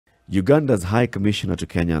Uganda's High Commissioner to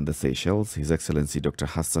Kenya and the Seychelles, His Excellency Dr.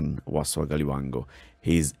 Hassan Waswa Galiwango,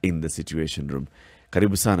 he's in the Situation Room.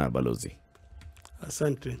 Karibu sana, Balozi.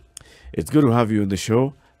 Asante. It's good to have you on the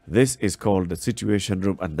show. This is called the Situation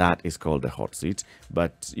Room, and that is called the Hot Seat.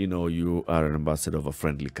 But, you know, you are an ambassador of a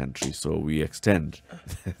friendly country, so we extend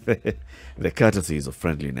the courtesies of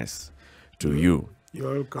friendliness to you.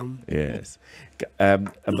 You're welcome. Yes.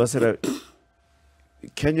 Ambassador,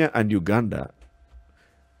 Kenya and Uganda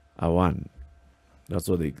are one. That's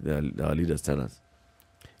what our leaders tell us.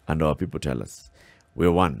 And our people tell us.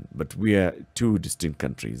 We're one, but we are two distinct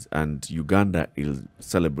countries. And Uganda is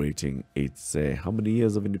celebrating its, how many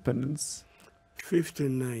years of independence?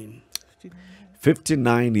 59.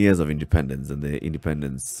 59 years of independence, and the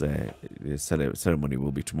independence ceremony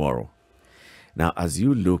will be tomorrow. Now, as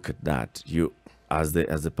you look at that, you, as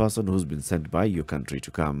the person who's been sent by your country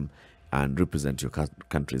to come and represent your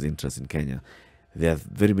country's interests in Kenya, there are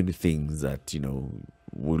very many things that, you know,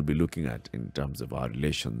 we'll be looking at in terms of our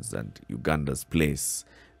relations and Uganda's place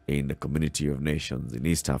in the community of nations in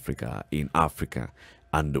East Africa, in Africa,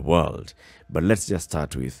 and the world. But let's just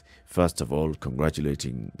start with, first of all,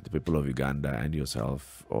 congratulating the people of Uganda and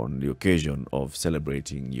yourself on the occasion of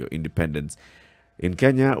celebrating your independence. In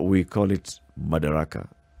Kenya, we call it Madaraka.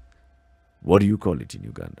 What do you call it in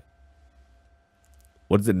Uganda?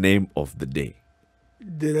 What's the name of the day?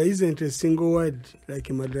 There isn't a single word like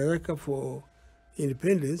Madaraka for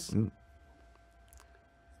independence.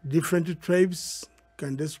 Different tribes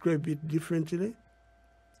can describe it differently.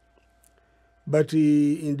 But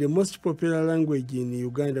in the most popular language in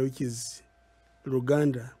Uganda, which is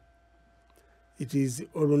Luganda, it is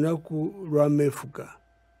Olunaku Lwamefuga,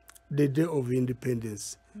 the day of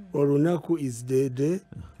independence. Olunaku is the day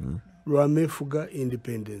Lwamefuga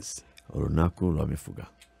independence. Olunaku Lwamefuga.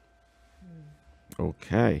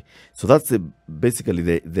 Okay, so that's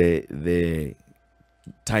basically the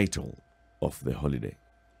title of the holiday.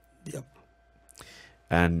 Yep.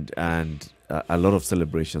 And a lot of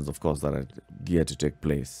celebrations, of course, that are geared to take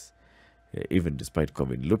place, even despite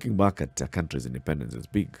COVID. Looking back at a country's independence is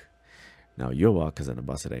big. Now, your work as an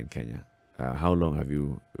ambassador in Kenya, how long have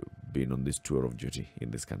you been on this tour of duty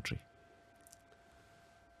in this country?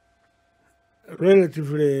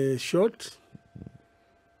 Relatively short,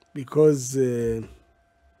 because I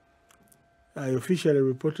officially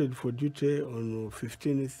reported for duty on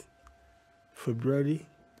 15th February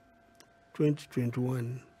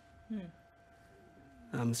 2021.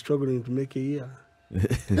 I'm struggling to make a year.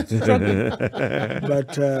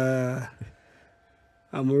 But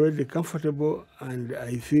I'm already comfortable, and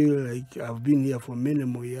I feel like I've been here for many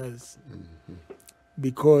more years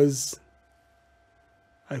because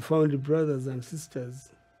I found brothers and sisters.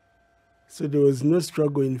 So there was no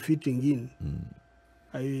struggle in fitting in.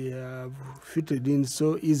 I have fitted in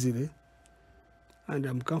so easily, and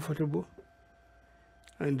I'm comfortable.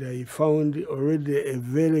 And I found already a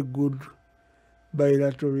very good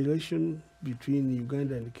bilateral relation between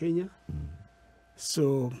Uganda and Kenya.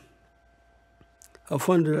 So I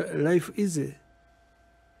found life easy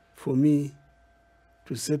for me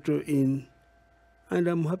to settle in, and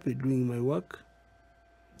I'm happy doing my work.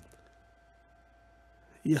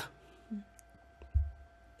 Yeah.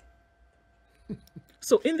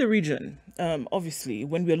 So in the region, obviously,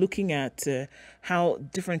 when we're looking at how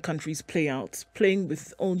different countries playing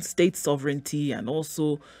with own state sovereignty and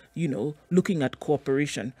also, you know, looking at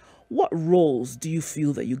cooperation, what roles do you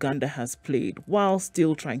feel that Uganda has played while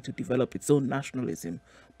still trying to develop its own nationalism,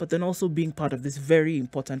 but then also being part of this very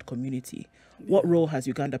important community? What role has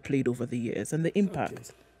Uganda played over the years and the impact?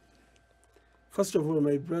 Okay. First of all,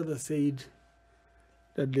 my brother said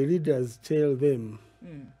that the leaders tell them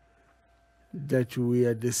that we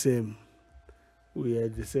are the same. We are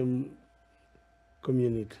the same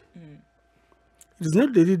community. It is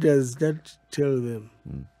not the leaders that tell them.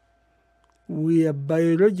 We are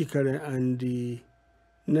biologically and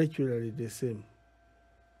naturally the same,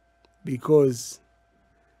 because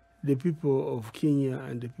the people of Kenya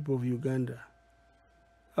and the people of Uganda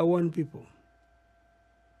are one people.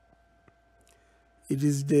 It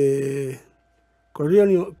is the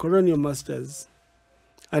colonial masters,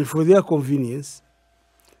 and for their convenience,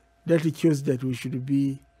 that it shows that we should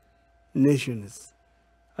be nations.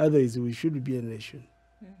 Otherwise, we should be a nation.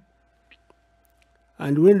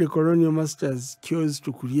 And when the colonial masters chose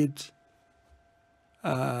to create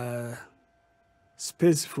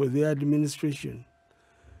space for their administration,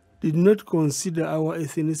 did not consider our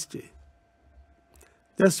ethnicity.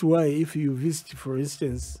 That's why if you visit, for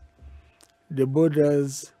instance, the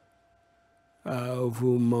borders of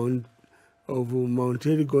Mount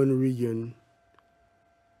Elgon region,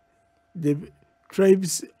 the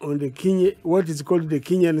tribes on the Kenya, what is called the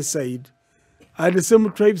Kenyan side, are the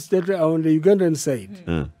same tribes that are on the Ugandan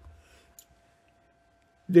side.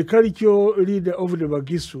 The cultural leader of the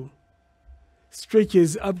Bagisu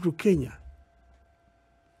stretches up to Kenya.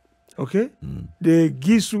 Okay? The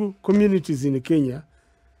Gisu communities in Kenya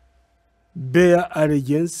bear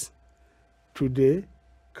allegiance to the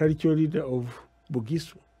cultural leader of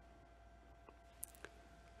Bugisu.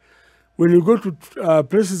 When you go to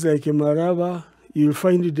places like Maraba, you'll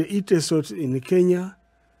find the Itesots in Kenya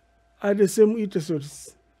are the same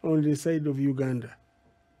Itesots on the side of Uganda.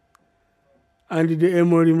 And the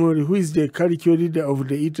Emorimori, who is the cultural leader of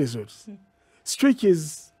the Itesots,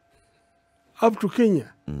 stretches up to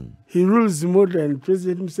Kenya. He rules more than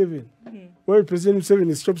President Museveni. While President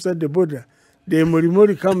Museveni stops at the border, the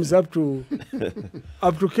Emorimori comes up to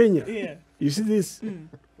Kenya. Yeah. You see this?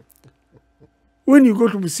 When you go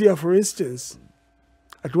to Busia, for instance,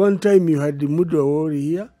 at one time you had the Mudu Awori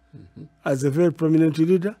here as a very prominent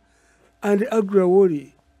leader, and the Agro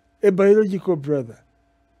Awori, a biological brother,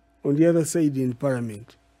 on the other side in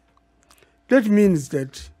Parliament. That means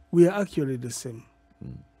that we are actually the same.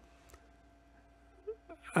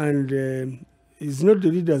 And it's not the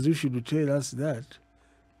leaders who should tell us that,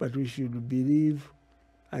 but we should believe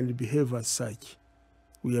and behave as such.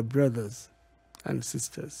 We are brothers and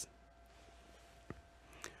sisters.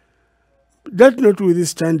 That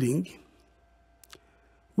notwithstanding,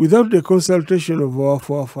 without the consultation of our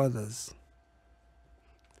forefathers,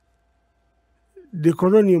 the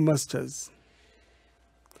colonial masters,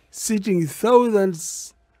 sitting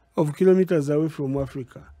thousands of kilometers away from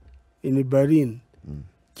Africa, in Bahrain,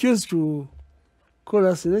 chose to call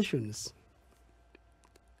us nations.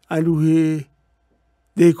 And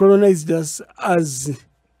they colonized us as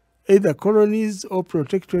either colonies or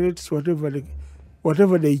protectorates,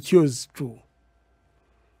 whatever they chose to.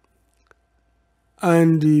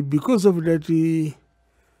 And because of that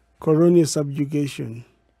colonial subjugation,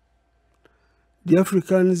 the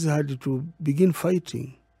Africans had to begin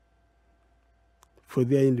fighting for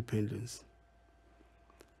their independence.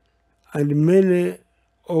 And many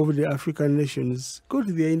of the African nations got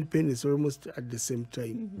their independence almost at the same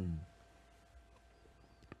time.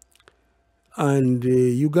 And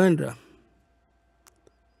Uganda,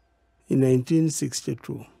 in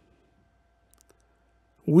 1962,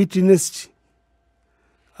 witnessed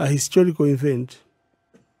a historical event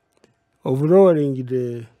of lowering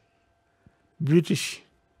the British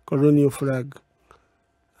colonial flag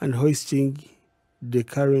and hoisting the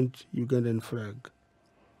current Ugandan flag.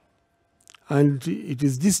 And it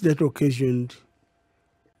is this that occasioned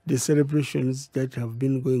the celebrations that have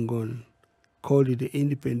been going on, called the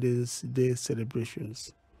Independence Day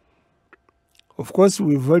celebrations. Of course,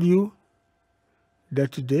 we value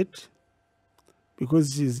that date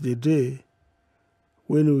because it is the day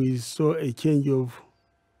when we saw a change of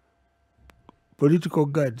political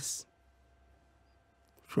guards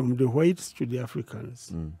from the whites to the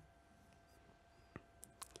Africans.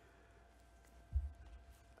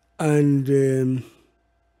 And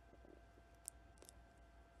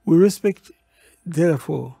we respect,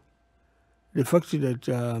 therefore, the fact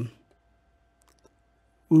that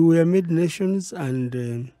we were made nations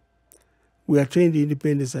and we attained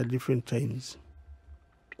independence at different times.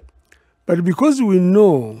 But because we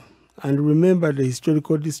know and remember the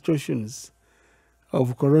historical distortions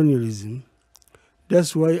of colonialism,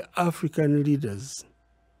 that's why African leaders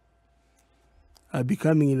are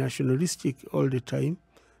becoming nationalistic all the time,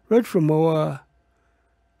 right from our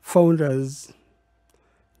founders,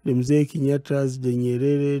 the Mzee Kenyattas, the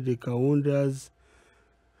Nyerere, the Kaundas,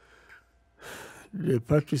 the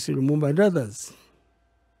Patrice Lumumba, and others.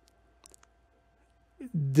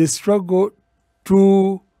 The struggle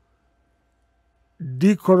to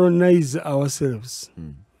decolonize ourselves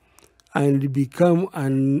and become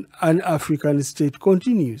an African state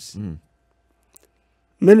continues.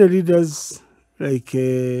 Many leaders, like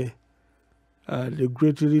the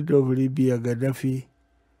great leader of Libya, Gaddafi,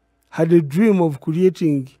 had a dream of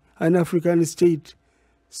creating an African state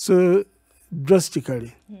so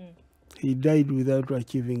drastically. He died without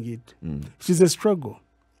achieving it. It is a struggle.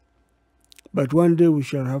 But one day we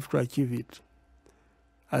shall have to achieve it,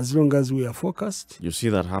 as long as we are focused. You see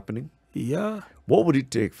that happening? Yeah. What would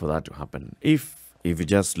it take for that to happen? If you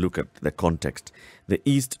just look at the context, the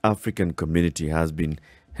East African community has been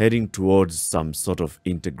heading towards some sort of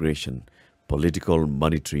integration, political,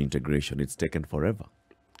 monetary integration. It's taken forever.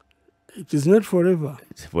 It is not forever.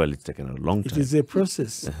 Well, it's taken a long time. It is a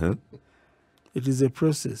process. It is a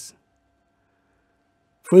process.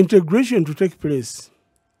 For integration to take place,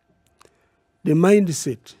 the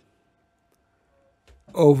mindset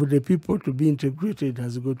of the people to be integrated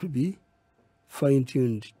has got to be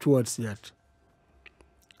fine-tuned towards that.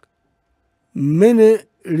 Many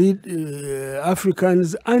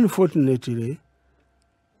Africans, unfortunately,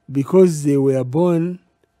 because they were born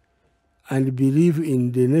and believe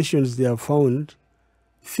in the nations they have found,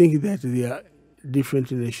 think that they are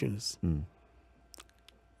different nations.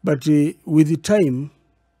 But with the time,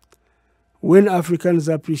 when Africans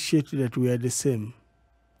appreciate that we are the same,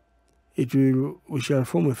 we shall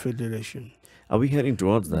form a federation. Are we heading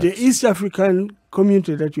towards that? The East African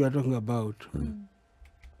community that you are talking about,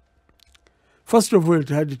 first of all, it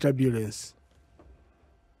had turbulence.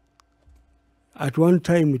 At one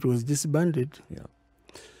time, it was disbanded. Yeah.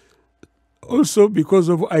 Also because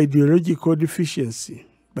of ideological deficiency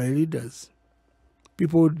by leaders.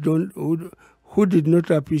 People who did not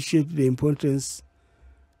appreciate the importance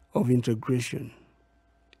of integration.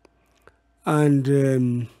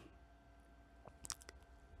 And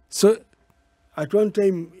so at one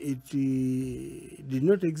time it did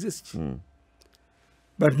not exist.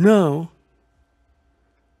 But now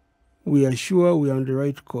we are sure we are on the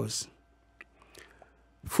right course.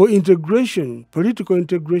 For integration, political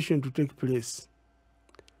integration to take place,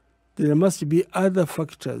 there must be other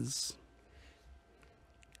factors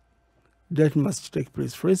that must take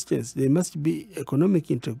place. For instance, there must be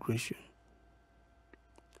economic integration.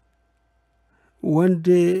 One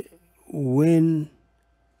day when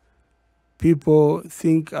people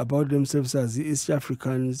think about themselves as East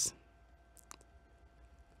Africans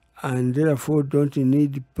and therefore don't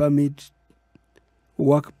need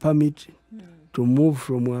work permit to move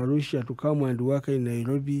from Arusha to come and work in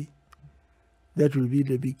Nairobi, that will be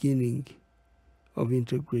the beginning of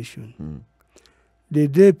integration. The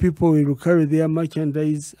day people will carry their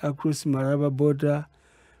merchandise across Maraba border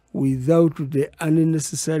without the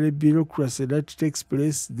unnecessary bureaucracy that takes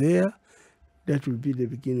place there, that will be the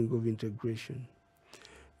beginning of integration.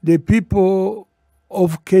 The people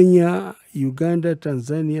of Kenya, Uganda,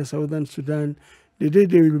 Tanzania, Southern Sudan, the day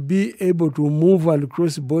they will be able to move and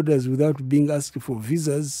cross borders without being asked for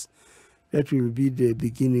visas, that will be the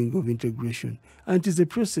beginning of integration. And it is a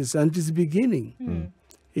process, and it is beginning.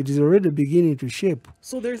 It is already beginning to shape.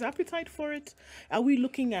 So there's appetite for it. Are we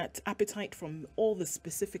looking at appetite from all the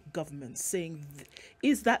specific governments saying,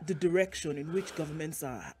 is that the direction in which governments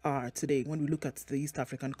are today when we look at the East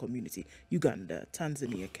African community, Uganda,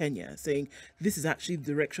 Tanzania, Kenya, saying this is actually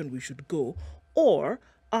the direction we should go? Or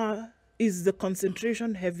is the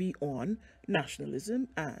concentration heavy on nationalism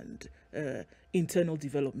and internal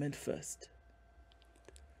development first?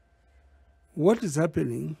 What is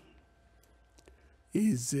happening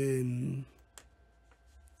is,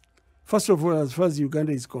 first of all, as far as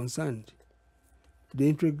Uganda is concerned, the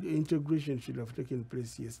integration should have taken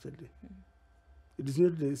place yesterday. It is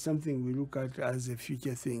not something we look at as a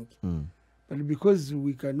future thing. But because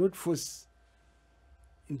we cannot force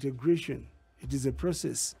integration, it is a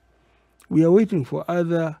process. We are waiting for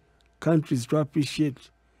other countries to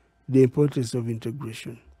appreciate the importance of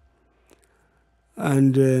integration.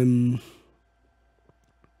 And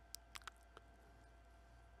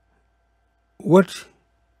what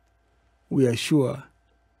we are sure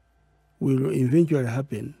will eventually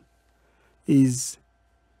happen is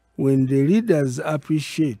when the leaders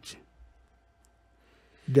appreciate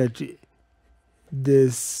that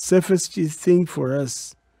the safest thing for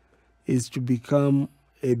us is to become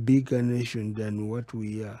a bigger nation than what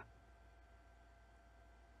we are,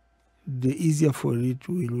 the easier for it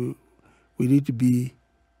will it be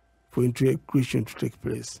for integration to take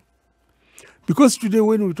place. Because today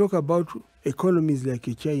when we talk about economies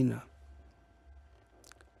like China,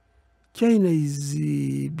 China is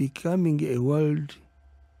becoming a world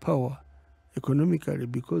power economically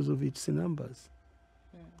because of its numbers.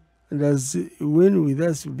 And as when with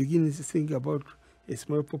us we begin to think about a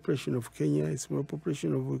small population of Kenya, a small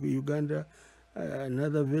population of Uganda,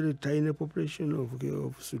 another very tiny population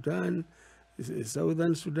of Sudan,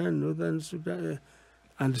 Southern Sudan, Northern Sudan,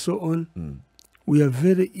 and so on, we are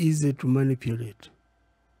very easy to manipulate.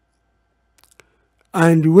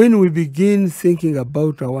 And when we begin thinking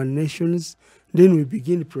about our nations, then we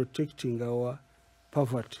begin protecting our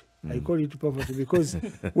poverty. I call it poverty because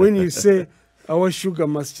when you say our sugar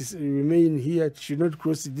must remain here, it should not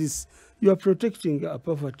cross this, you are protecting our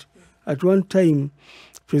poverty. At one time,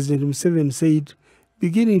 President Museveni said,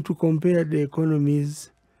 beginning to compare the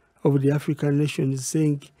economies of the African nations,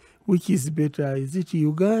 saying, which is better? Is it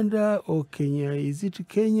Uganda or Kenya? Is it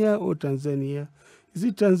Kenya or Tanzania? Is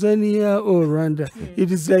it Tanzania or Rwanda?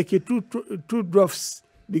 It is like two dwarfs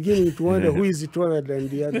beginning to wonder who is taller than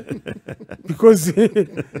the other. Because,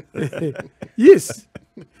 yes,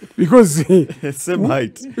 because Same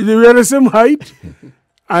height. we are the same height,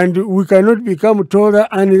 and we cannot become taller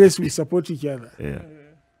unless we support each other. Yeah.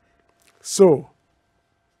 So,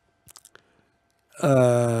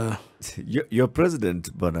 Your president,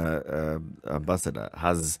 Ambassador,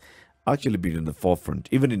 has actually been in the forefront,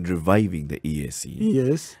 even in reviving the EAC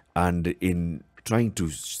yes, and in trying to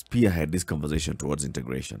spearhead this conversation towards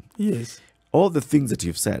integration. yes, All the things that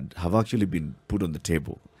you've said have actually been put on the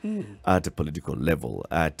table at a political level,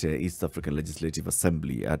 at East African Legislative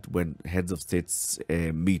Assembly, at when heads of states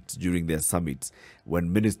meet during their summits,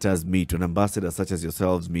 when ministers meet, when ambassadors such as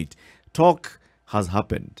yourselves meet. Talk has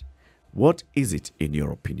happened. What is it, in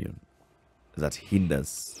your opinion, that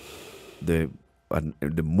hinders the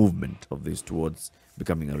movement of this towards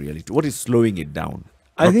becoming a reality? What is slowing it down?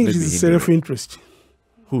 I Not think it maybe is hindering it. self-interest.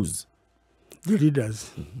 Whose? The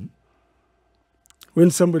leaders.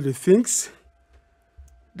 When somebody thinks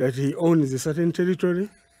that he owns a certain territory,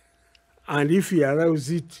 and if he allows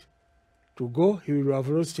it to go, he will have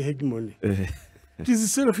lost hegemony. It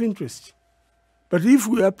is self-interest. But if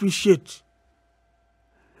we appreciate,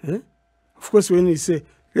 of course, when we say,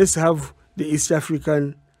 let's have the East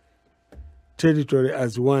African territory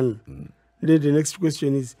as one, then the next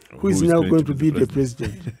question is, who is now going to be the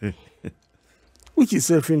president? Which is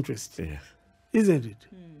self-interest, isn't it?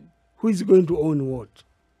 Who is going to own what?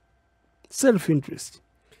 Self-interest.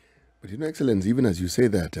 But you know, Excellency, even as you say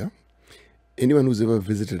that, anyone who's ever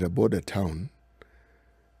visited a border town,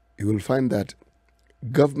 you will find that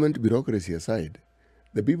government bureaucracy aside,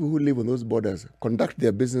 the people who live on those borders conduct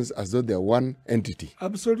their business as though they're one entity.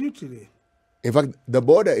 Absolutely. In fact, the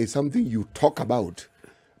border is something you talk about,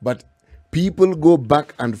 but people go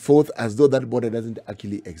back and forth as though that border doesn't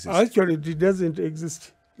actually exist. Actually, it doesn't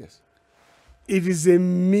exist. Yes. It is a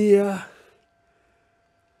mere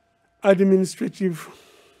administrative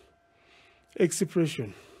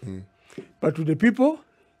expression. But to the people,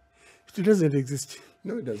 it doesn't exist.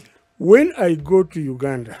 No, it doesn't. When I go to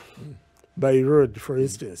Uganda by road, for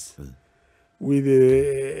instance, with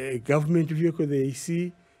a government vehicle they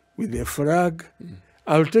see, with a flag,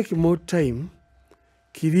 I'll take more time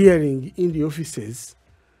clearing in the offices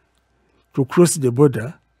to cross the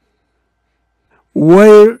border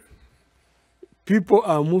while people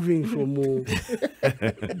are moving from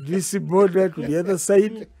this border to the other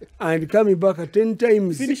side and coming back 10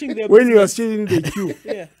 times Finishing their when you are business. still in the queue.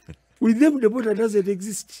 Yeah. With them, the border doesn't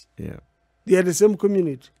exist. Yeah. They are the same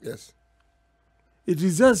community. Yes. It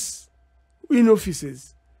is us in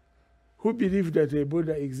offices who believe that a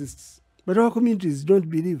border exists. But our communities don't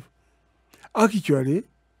believe. Actually,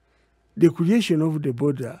 the creation of the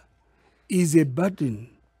border is a burden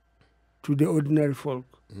to the ordinary folk.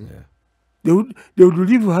 Yeah. They would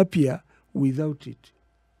live happier without it.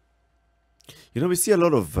 You know, we see a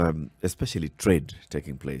lot of, especially trade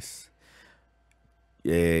taking place.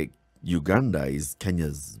 Uganda is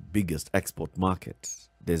Kenya's biggest export market.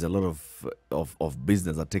 There's a lot of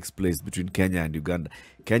business that takes place between Kenya and Uganda.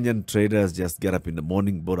 Kenyan traders just get up in the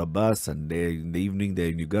morning, board a bus, and in the evening they're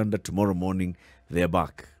in Uganda. Tomorrow morning they're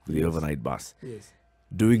back with the overnight bus. Yes.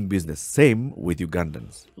 Doing business. Same with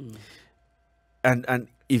Ugandans. And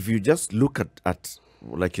if you just look at,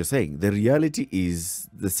 like you're saying, the reality is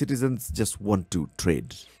the citizens just want to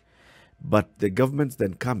trade. But the governments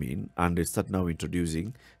then come in and they start now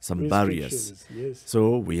introducing some barriers. Restrictions, yes.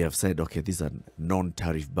 So we have said, okay, these are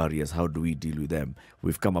non-tariff barriers. How do we deal with them?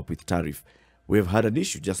 We've come up with tariff. We've had an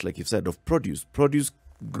issue, just like you've said, of produce. Produce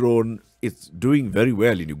grown, it's doing very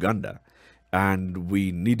well in Uganda. And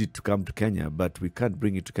we need it to come to Kenya, but we can't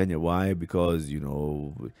bring it to Kenya. Why? Because, you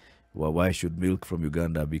know, why should milk from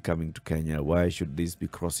Uganda be coming to Kenya? Why should this be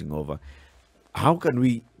crossing over? How can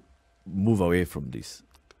we move away from this?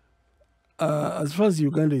 As far as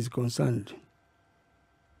Uganda is concerned,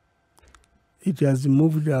 it has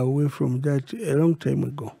moved away from that a long time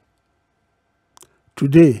ago.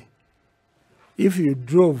 Today, if you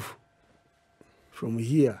drove from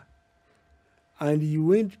here and you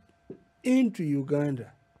went into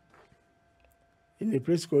Uganda in a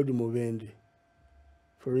place called Mubende,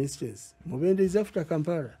 for instance, Mubende is after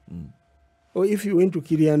Kampala. Or if you went to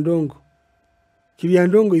Kiriandongo,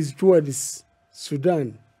 Kiriandongo is towards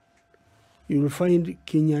Sudan, you will find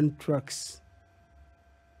Kenyan trucks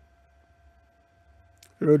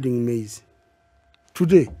loading maize.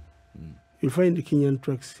 Today, you'll find the Kenyan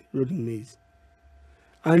trucks loading maize.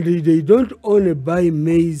 And they don't only buy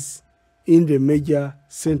maize in the major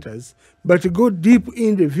centers, but go deep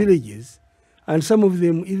in the villages, and some of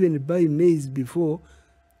them even buy maize before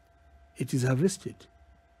it is harvested.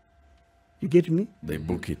 You get me? They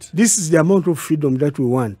book it. This is the amount of freedom that we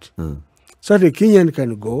want. Uh, So that a Kenyan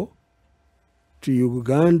can go to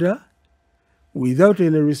Uganda without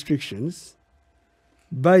any restrictions,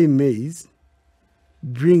 buy maize,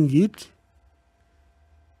 bring it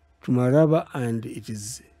to Maraba, and it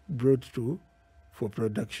is brought to for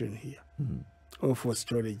production here, or for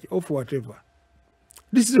storage, or for whatever.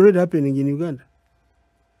 This is already happening in Uganda.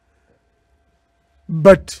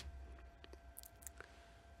 But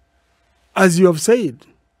as you have said,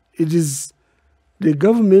 it is the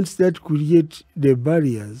governments that create the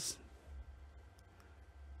barriers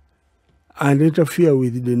and interfere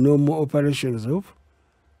with the normal operations of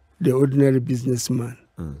the ordinary businessman.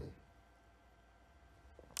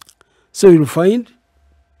 So you'll find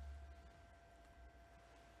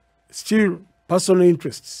still personal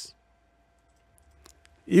interests.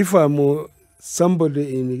 If I'm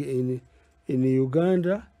somebody in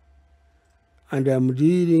Uganda and I'm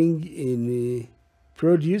dealing in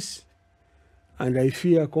produce and I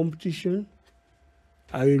fear competition,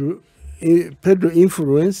 I will peddle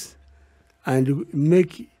influence and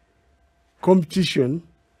make competition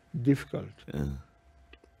difficult.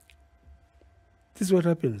 This is what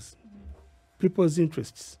happens. People's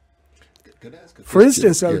interests. Can I ask a For question?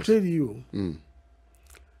 instance, I'll Yes. tell you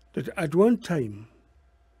that at one time,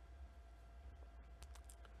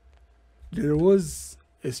 there was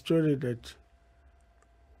a story that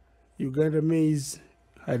Uganda maize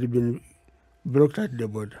had been blocked at the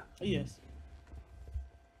border. Yes.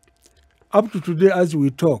 Up to today, as we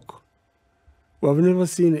talk, we have never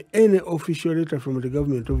seen any official letter from the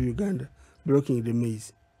government of Uganda blocking the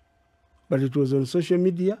maize. But it was on social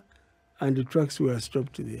media, and the trucks were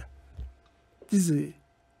stopped there. This is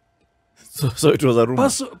so it was a rumor.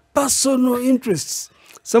 personal interests.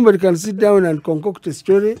 Somebody can sit down and concoct a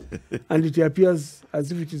story, and it appears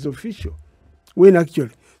as if it is official, when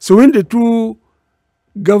actually. So when the two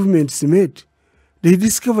governments met, they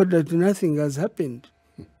discovered that nothing has happened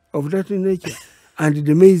of that nature, and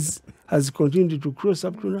the maize has continued to cross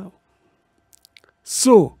up to now.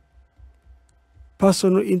 So,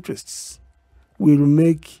 personal interests will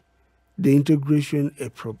make the integration a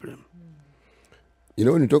problem. You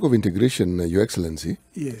know, when you talk of integration, Your Excellency,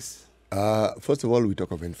 Yes, first of all, we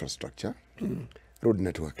talk of infrastructure, road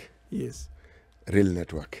network, yes. rail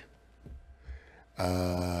network,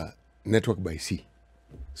 network by sea.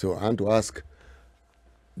 So I want to ask,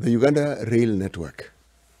 the Uganda rail network,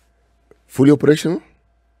 fully operational?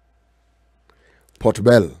 Port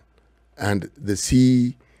Bell and the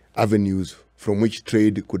sea avenues from which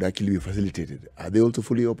trade could actually be facilitated, are they also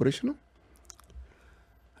fully operational?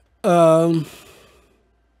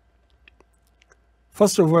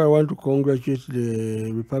 First of all, I want to congratulate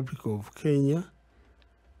the Republic of Kenya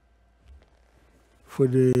for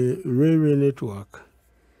the railway network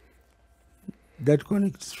that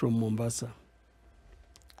connects from Mombasa.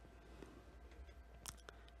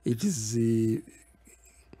 It is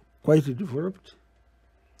quite developed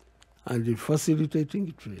and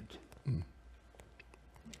facilitating trade.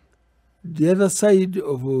 The other side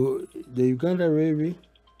of the Uganda Railway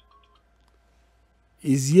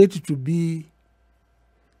is yet to be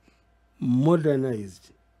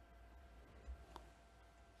modernized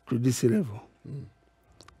to this level,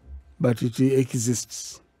 but it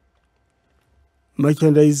exists.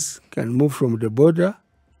 Merchandise can move from the border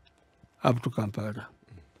up to Kampala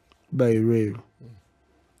by rail.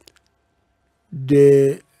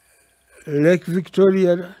 The Lake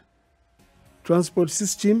Victoria transport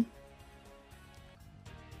system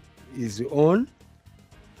is on,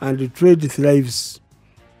 and the trade thrives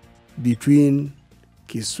between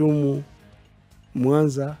Kisumu,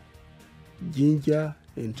 Mwanza, Jinja,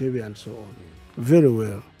 Entebbe, and so on. Very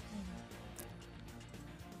well.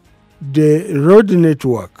 The road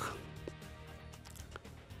network,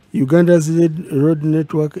 Uganda's road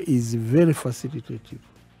network is very facilitative.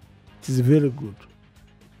 It is very good.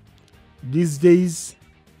 These days,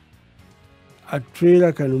 a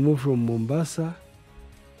trailer can move from Mombasa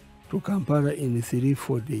to Kampala in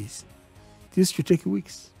 3-4 days. This should take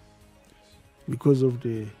weeks because of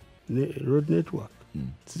the road network.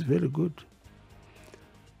 It's very good.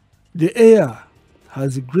 The air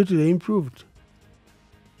has greatly improved.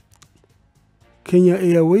 Kenya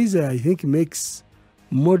Airways, I think, makes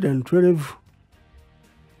more than 12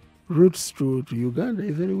 routes to Uganda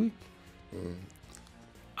every week.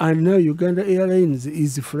 And now Uganda Airlines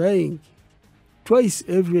is flying twice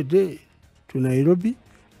every day to Nairobi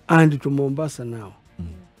and to Mombasa now.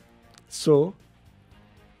 So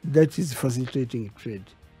that is facilitating trade.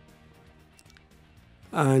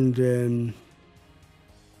 And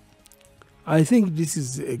I think this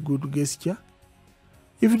is a good gesture.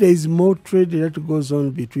 if there is more trade that goes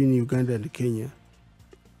on between Uganda and Kenya,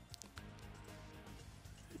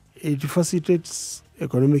 it facilitates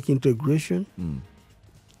economic integration,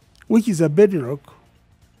 which is a bedrock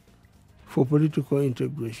for political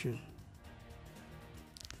integration.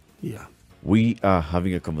 Yeah. We are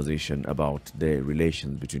having a conversation about the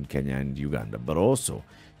relations between Kenya and Uganda, but also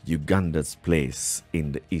Uganda's place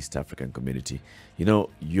in the East African community. You know,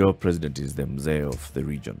 your president is the Mzee of the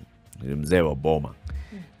region, the Mzee wa Boma.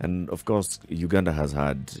 And of course, Uganda has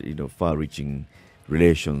had, you know, far-reaching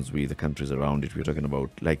relations with the countries around it. We're talking about,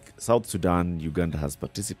 like, South Sudan. Uganda has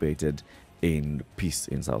participated in peace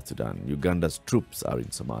in South Sudan. Uganda's troops are in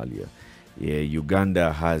Somalia. Yeah,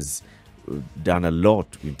 Uganda has done a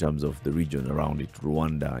lot in terms of the region around it.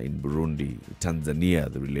 Rwanda, in Burundi,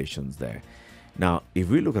 Tanzania, the relations there. Now, if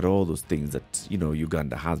we look at all those things that, you know,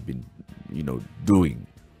 Uganda has been, you know, doing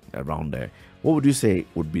around there, what would you say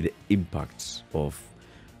would be the impact of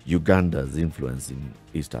Uganda's influence in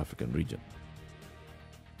East African region?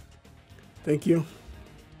 Thank you.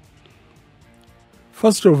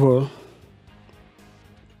 First of all,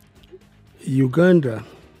 Uganda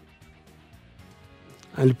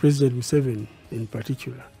and President Museveni in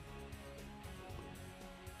particular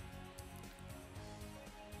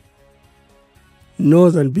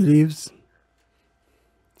knows and believes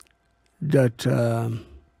that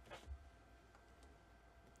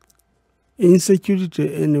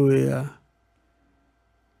insecurity anywhere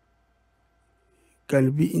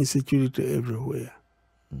can be insecurity everywhere.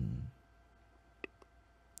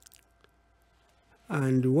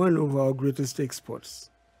 And one of our greatest exports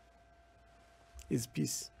is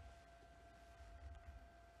peace.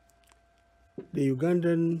 The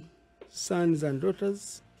Ugandan sons and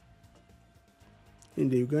daughters in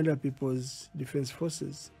the Uganda People's Defense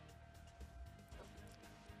Forces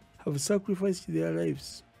have sacrificed their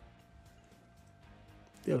lives.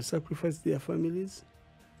 They have sacrificed their families.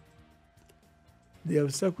 They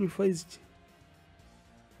have sacrificed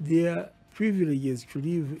their privileges to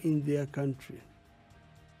live in their country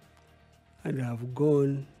and have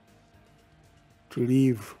gone to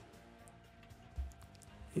live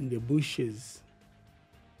in the bushes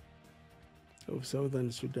of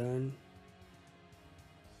southern Sudan,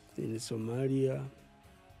 in Somalia,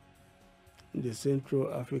 in the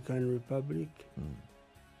Central African Republic.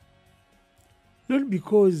 Not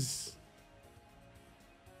because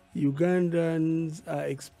Ugandans are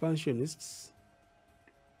expansionists,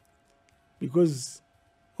 because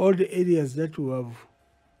all the areas that we have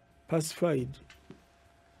pacified,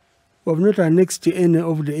 we have not annexed any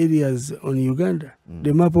of the areas on Uganda.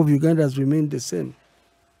 The map of Uganda has remained the same.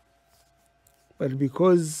 But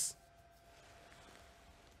because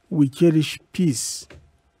we cherish peace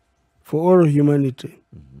for all humanity,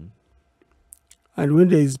 and when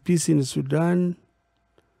there is peace in Sudan,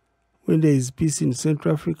 when there is peace in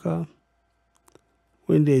Central Africa,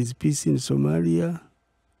 when there is peace in Somalia,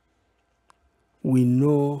 we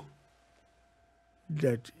know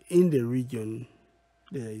that in the region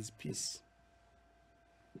there is peace.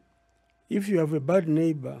 If you have a bad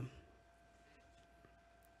neighbor,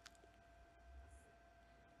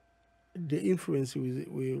 the influence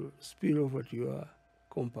will spill over to your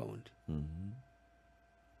compound.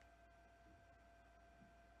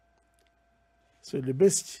 So the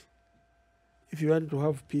best, if you want to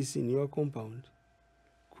have peace in your compound,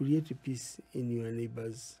 create a peace in your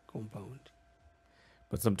neighbor's compound.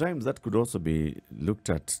 But sometimes that could also be looked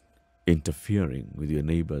at interfering with your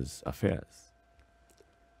neighbor's affairs.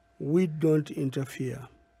 We don't interfere.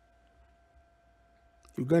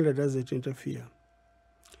 Uganda doesn't interfere.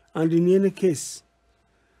 And in any case,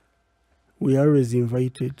 we are always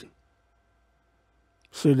invited.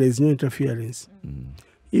 So there is no interference.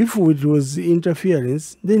 If it was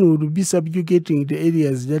interference, then we would be subjugating the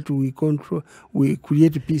areas that we control. We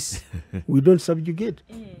create peace. We don't subjugate.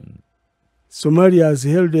 Somalia has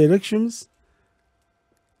held the elections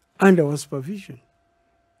under our supervision.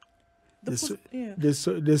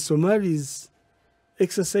 The Somalis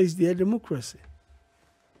exercise their democracy.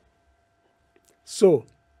 So,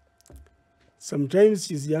 sometimes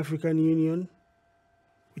it's the African Union,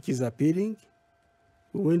 which is appealing.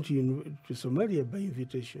 We went to Somalia by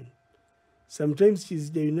invitation. Sometimes it's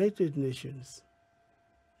the United Nations.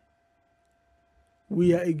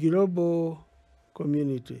 We are a global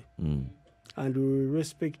community, and we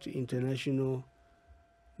respect international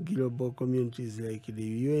global communities like the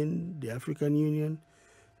UN, the African Union,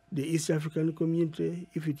 the East African Community.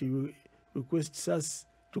 If it requests us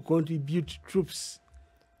to contribute troops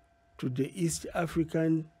to the East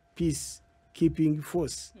African peacekeeping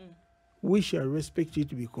force, we shall respect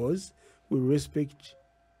it because we respect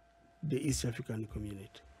the East African community.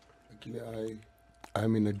 Actually,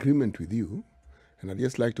 I'm in agreement with you, and I'd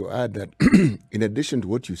just like to add that in addition to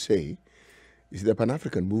what you say, is the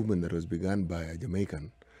Pan-African movement that was begun by a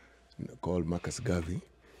Jamaican called Marcus Garvey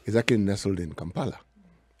is actually nestled in Kampala.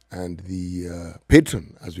 And the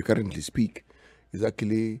patron, as we currently speak, is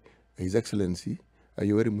actually His Excellency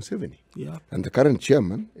Yoweri Museveni. Yeah. And the current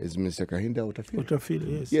chairman is Mr. Kahinda Otafiire.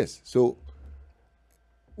 Otafiire, yes. Yes. So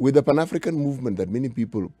with the Pan-African movement that many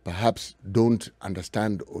people perhaps don't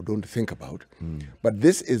understand or don't think about, but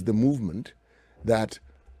this is the movement that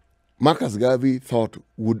Marcus Garvey thought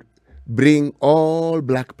would bring all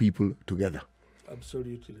black people together.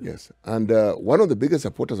 Absolutely. Yes. And one of the biggest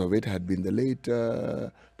supporters of it had been the late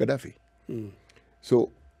Gaddafi.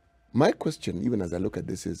 So my question, even as I look at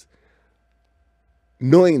this, is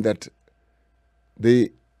knowing that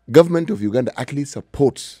the government of Uganda actually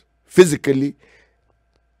supports, physically,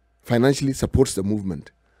 financially supports the movement,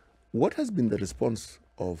 what has been the response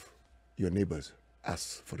of your neighbors,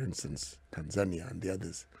 us, for instance, Tanzania and the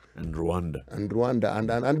others? And Rwanda.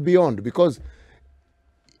 And beyond, because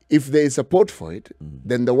if there is support for it,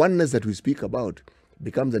 then the oneness that we speak about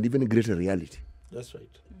becomes an even greater reality. That's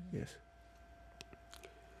right. Yes.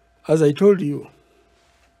 As I told you,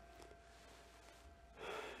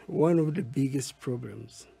 one of the biggest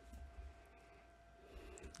problems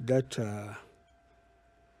that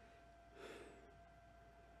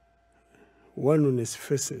one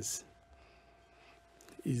faces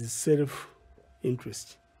is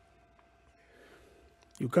self-interest.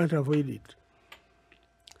 You can't avoid it.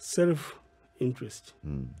 Self-interest.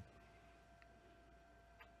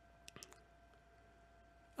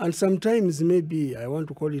 And sometimes maybe I want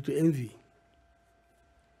to call it envy.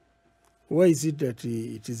 Why is it that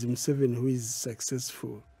it is Museveni who is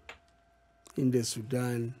successful in the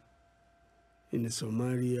Sudan, in the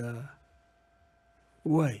Somalia?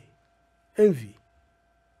 Why? Envy.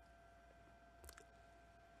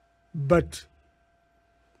 But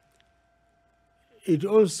it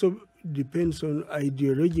also depends on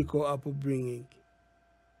ideological upbringing.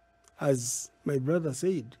 As my brother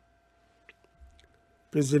said,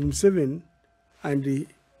 President Museveni and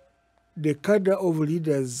the cadre of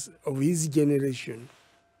leaders of his generation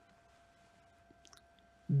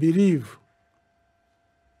believe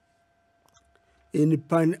in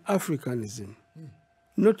Pan-Africanism,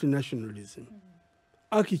 not nationalism.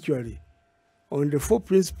 Actually, on the 4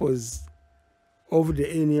 principles of the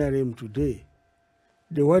NRM today,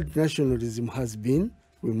 the word nationalism has been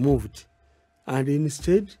removed, and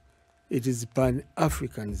instead it is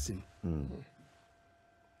Pan-Africanism.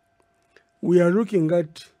 We are looking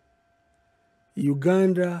at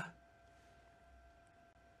Uganda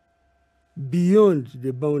beyond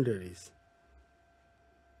the boundaries.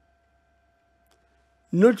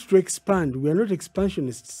 Not to expand, we are not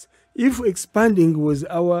expansionists. If expanding was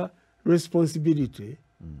our responsibility,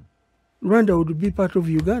 Rwanda would be part of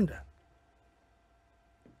Uganda.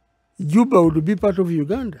 Juba would be part of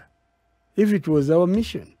Uganda if it was our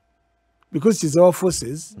mission, because it's our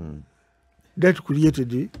forces that created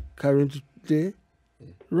the current day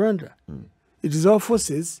Rwanda. It is our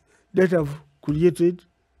forces that have created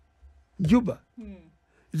Juba.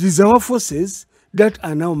 It is our forces that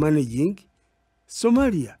are now managing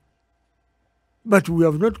Somalia. But we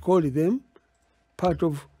have not called them part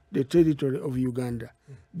of the territory of Uganda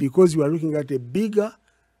because we are looking at a bigger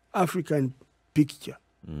African picture,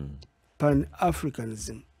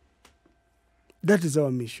 Pan-Africanism. That is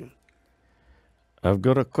our mission. I've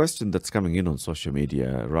got a question that's coming in on social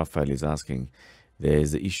media. Raphael is asking, there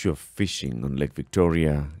is the issue of fishing on Lake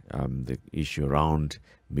Victoria, the issue around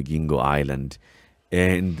Migingo Island,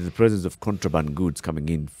 and the presence of contraband goods coming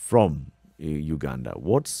in from Uganda.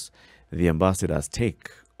 What's the ambassador's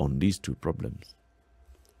take on these two problems?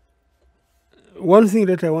 One thing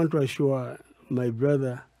that I want to assure my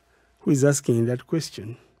brother who is asking that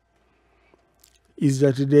question is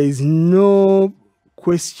that there is no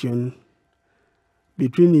question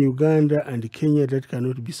between Uganda and Kenya that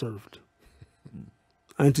cannot be solved.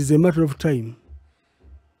 And it is a matter of time.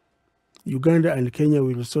 Uganda and Kenya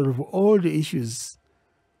will solve all the issues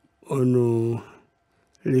on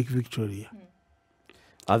Lake Victoria.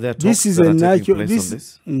 Are there talks that are taking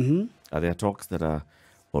place on this? Are there talks that are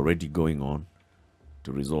already going on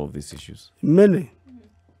to resolve these issues? Many.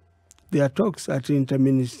 There are talks at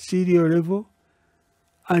interministerial level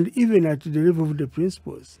and even at the level of the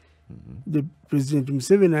principals. The President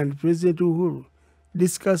Museveni and President Uhuru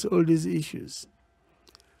discuss all these issues.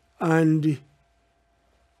 And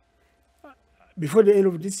before the end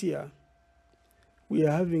of this year, we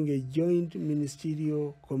are having a joint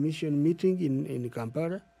ministerial commission meeting in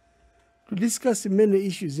Kampala to discuss many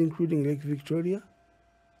issues, including Lake Victoria,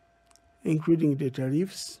 including the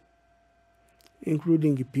tariffs,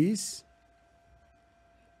 including peace,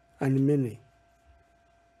 and many.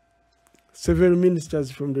 Several ministers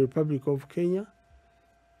from the Republic of Kenya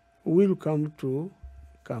will come to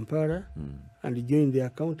Kampala and join their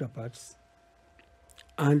counterparts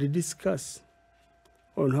and discuss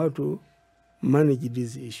on how to manage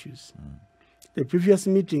these issues. The previous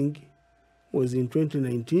meeting was in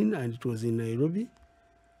 2019 and it was in Nairobi.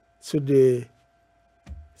 So the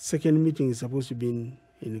second meeting is supposed to be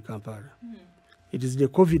in Kampala. It is the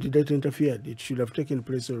COVID that interfered. It should have taken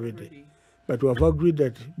place already. But we have agreed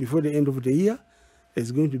that before the end of the year,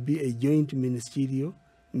 there's going to be a joint ministerial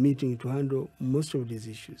meeting to handle most of these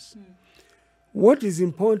issues. What is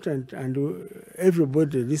important, and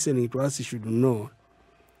everybody listening to us should know,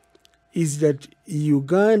 is that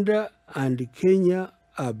Uganda and Kenya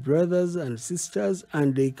are brothers and sisters,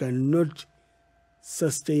 and they cannot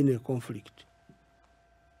sustain a conflict.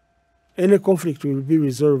 Any conflict will be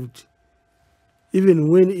resolved even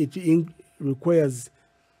when it requires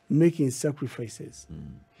making sacrifices.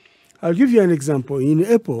 I'll give you an example. In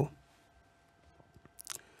April,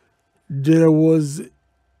 there was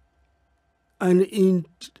an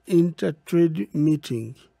inter-trade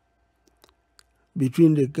meeting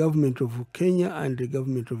between the government of Kenya and the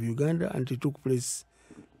government of Uganda, and it took place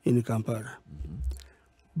in Kampala.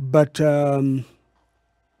 But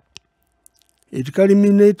it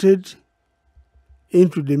culminated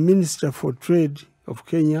into the Minister for Trade of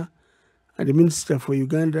Kenya and the Minister for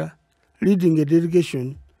Uganda leading a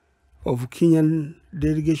delegation of Kenyan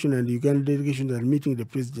delegation and Ugandan delegation that are meeting the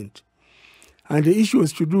president. And the issue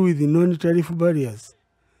was to do with the non-tariff barriers.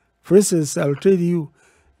 For instance, I'll tell you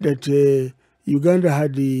that Uganda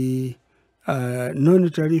had the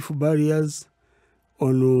non-tariff barriers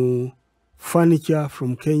on furniture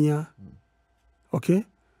from Kenya, okay?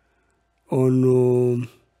 On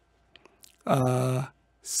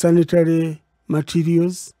sanitary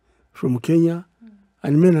materials from Kenya,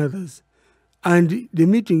 and many others. And the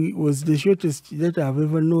meeting was the shortest that I've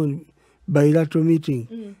ever known, bilateral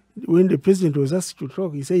meeting. When the president was asked to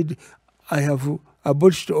talk, he said, I have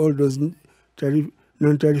abolished all those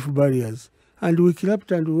non-tariff barriers. And we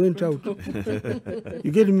clapped and we went out.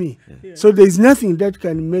 You get me? Yeah. So there is nothing that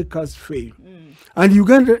can make us fail.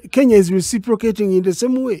 And Kenya is reciprocating in the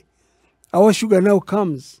same way. Our sugar now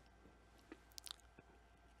comes.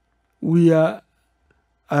 We are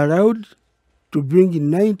allowed to bring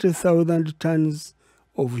 90,000 tons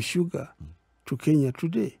of sugar to Kenya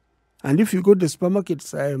today. And if you go to the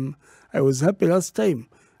supermarkets, I was happy last time.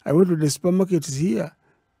 I went to the supermarkets here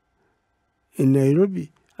in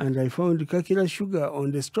Nairobi, and I found Kakira sugar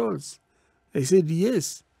on the stalls. I said,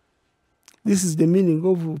 yes, this is the meaning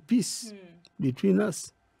of peace between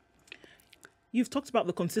us. You've talked about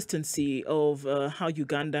the consistency of how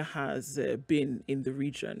Uganda has been in the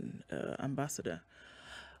region, Ambassador.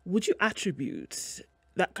 Would you attribute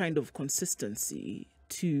that kind of consistency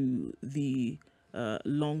to the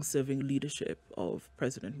long-serving leadership of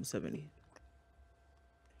President Museveni?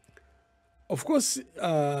 Of course,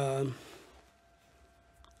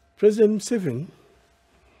 President Museveni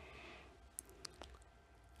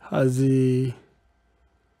has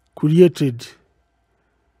created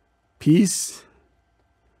peace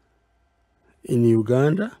in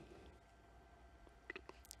Uganda.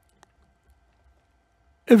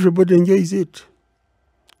 Everybody enjoys it.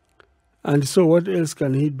 And so what else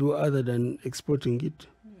can he do other than exporting it?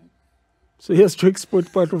 So he has to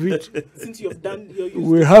export part of it. Since you have done your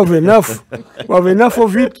we have enough. We have enough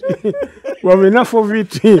of it. We have enough of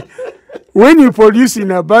it. When you produce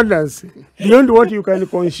in abundance, beyond what you can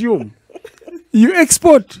consume, you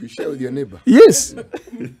export. You share with your neighbor. Yes.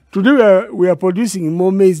 Today we are producing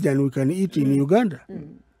more maize than we can eat in Uganda.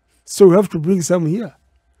 So we have to bring some here.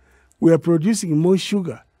 We are producing more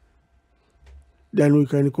sugar than we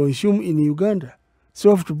can consume in Uganda. So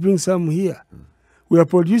we have to bring some here. We are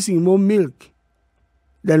producing more milk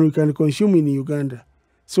than we can consume in Uganda.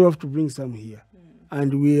 So we have to bring some here.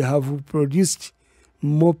 And we have produced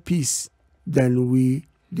more peace than we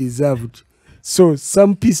deserved. So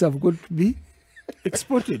some peace have got to be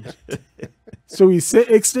exported. So we say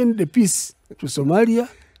extend the peace to Somalia,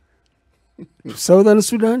 to Southern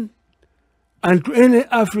Sudan, and to any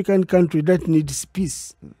African country that needs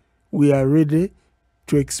peace. We are ready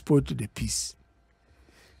to export the peace.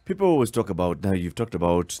 People always talk about, now you've talked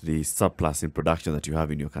about the surplus in production that you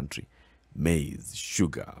have in your country. Maize,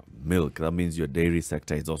 sugar, milk, that means your dairy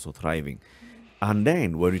sector is also thriving. And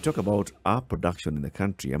then when we talk about our production in the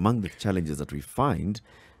country, among the challenges that we find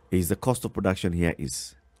is the cost of production here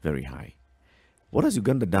is very high. What has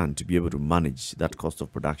Uganda done to be able to manage that cost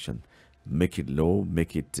of production, make it low,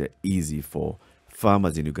 make it easy for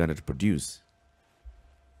farmers in Uganda to produce?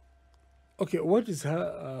 Okay, what is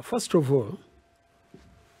first of all,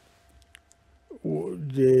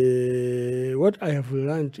 what I have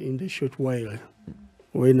learned in the short while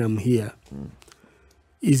when I'm here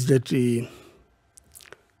is that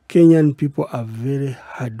Kenyan people are very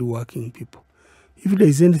hardworking people. If there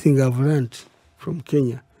is anything I've learned from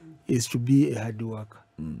Kenya, is to be a hard worker.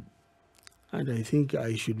 And I think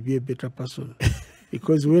I should be a better person.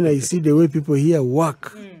 Because when I see the way people here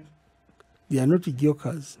work, they are not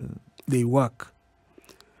jokers. They work.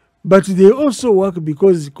 But they also work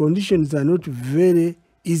because conditions are not very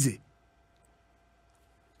easy.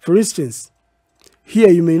 For instance, here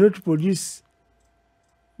you may not produce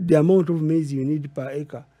the amount of maize you need per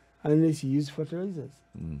acre unless you use fertilizers.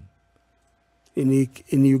 In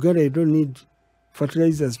Uganda, you don't need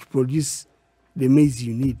fertilizers to produce the maize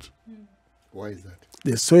you need. Why is that?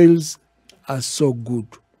 The soils are so good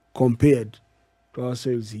compared to our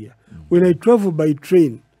soils here. When I travel by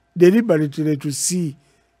train, deliberately to see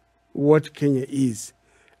what Kenya is,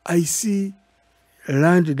 I see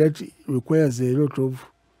land that requires a lot of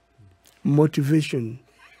motivation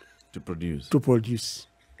To produce.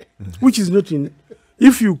 Which is not in.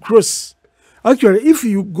 If you cross, actually, if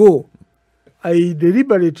you go, I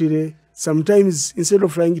deliberately, sometimes instead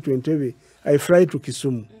of flying to Entebbe, I fly to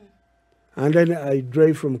Kisumu. And then I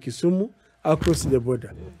drive from Kisumu across the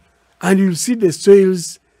border. And you'll see the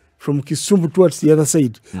soils from Kisumu towards the other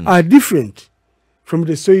side are different from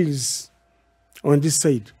the soils on this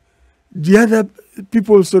side. The other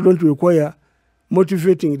people also don't require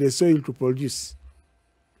motivating the soil to produce.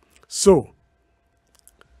 So,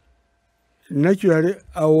 naturally,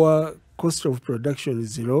 our cost of production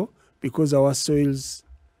is low because our soils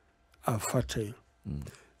are fertile.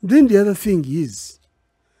 Then the other thing is,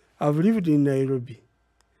 I've lived in Nairobi.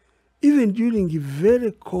 Even during a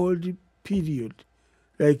very cold period,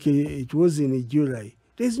 like it was in July,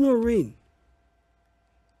 there's no rain.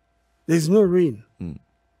 There's no rain.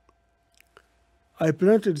 I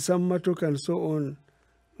planted some mattock and so on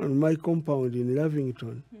my compound in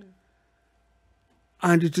Lavington.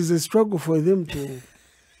 And it is a struggle for them to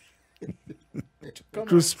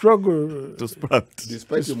struggle. To sprout.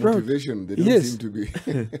 Despite To your sprout. motivation, they don't Yes. seem to be.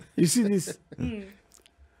 You see this?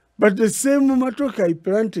 But the same mattock I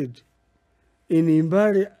planted in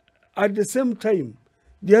Imbari, at the same time,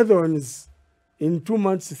 the other ones, in 2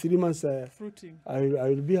 months, 3 months, Fruiting. I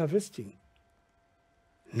will be harvesting.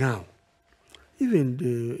 Now, even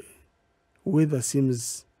the weather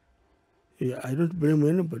seems, I don't blame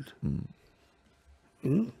anybody.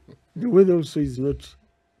 The weather also is not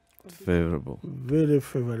Favorable. very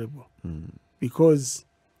favorable because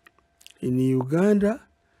in Uganda,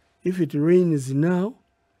 if it rains now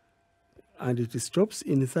and it stops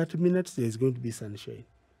in 30 minutes, there is going to be sunshine.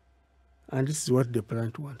 And this is what the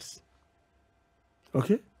plant wants.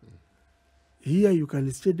 Okay? Here you can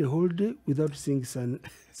stay the whole day without seeing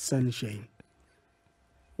sunshine.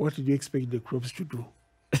 What do you expect the crops to do?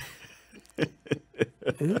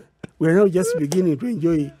 We're now just beginning to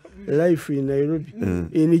enjoy life in Nairobi.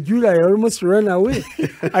 In July, I almost ran away.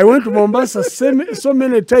 I went to Mombasa so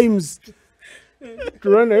many times to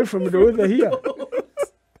run away from the weather here.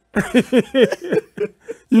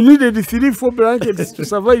 You needed 3-4 blankets to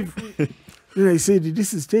survive. Then I said,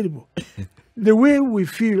 this is terrible. The way we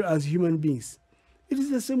feel as human beings, it is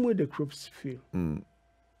the same way the crops feel.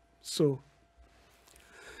 So,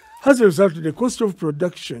 as a result, the cost of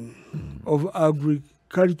production of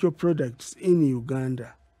agricultural products in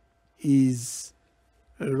Uganda is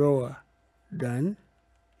lower than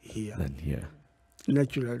here. Than here.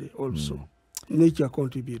 Naturally, also. Nature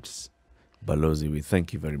contributes. Balozi, we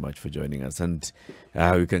thank you very much for joining us. And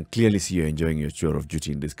we can clearly see you're enjoying your tour of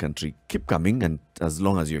duty in this country. Keep coming, and as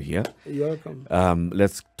long as you're here, You're welcome.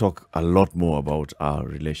 let's talk a lot more about our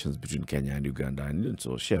relations between Kenya and Uganda, and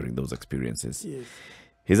so sharing those experiences. Yes.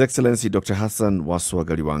 His Excellency Dr. Hassan Waswa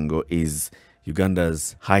Galiwango is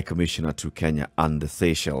Uganda's High Commissioner to Kenya and the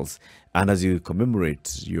Seychelles. And as you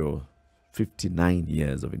commemorate your 59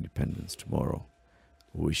 years of independence tomorrow,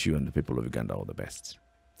 we wish you and the people of Uganda all the best.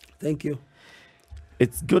 Thank you.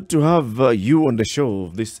 It's good to have you on the show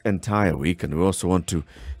this entire week, and we also want to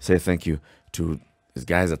say thank you to these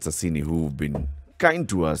guys at Sassini who've been kind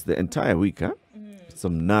to us the entire week.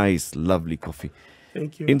 Some nice, lovely coffee.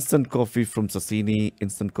 Thank you. Instant coffee from Sassini.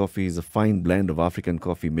 Instant coffee is a fine blend of African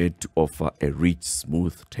coffee made to offer a rich,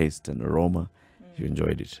 smooth taste and aroma. You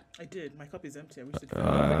enjoyed it? I did. My cup is empty. I wish it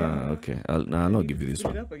was. Okay. I'll not give you this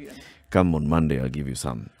Fill it one. up again. Come on Monday, I'll give you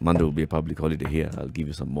some. Monday will be a public holiday here. I'll give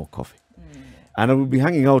you some more coffee. And we'll be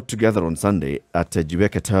hanging out together on Sunday at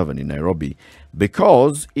Jiweke Tavern in Nairobi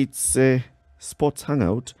because it's a sports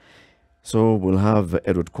hangout. So we'll have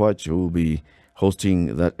Edward Kwach, who will be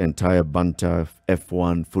hosting that entire banter,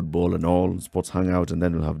 F1, football and all, sports hangout. And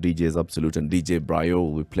then we'll have DJs Absolute and DJ Bryo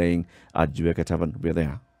will be playing at Jiweke Tavern. We're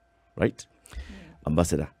there, right?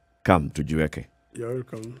 Ambassador, come to Jiweke. You're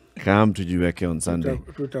welcome. Come to Jiweke on Sunday.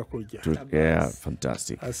 Tutakuja. Yeah,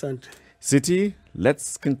 fantastic. Asante. City,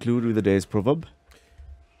 let's conclude with the day's proverb.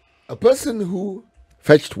 A person who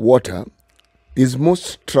fetched water is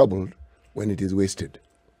most troubled when it is wasted.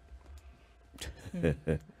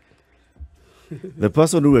 The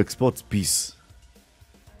person who exports peace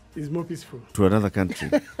It's more peaceful. to another country,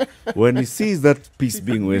 when he sees that peace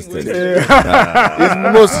being wasted, Is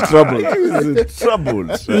most troubled. he's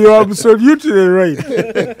troubled. You're absolutely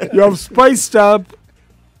right. You have spiced up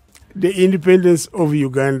the independence of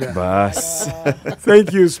Uganda. Bas.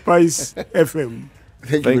 Thank you, Spice FM.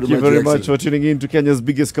 Thank Thank you very Your much for Excellency. tuning in to Kenya's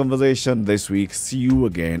biggest conversation this week. See you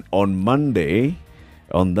again on Monday,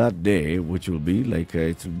 on that day, which will be like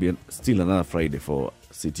it will be still another Friday for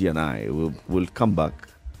City and I. We'll come back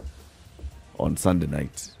on Sunday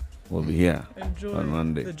night. We'll be here Enjoy on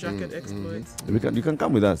Monday. the jacket exploits. You can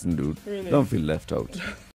come with us, dude. Really? Don't feel left out.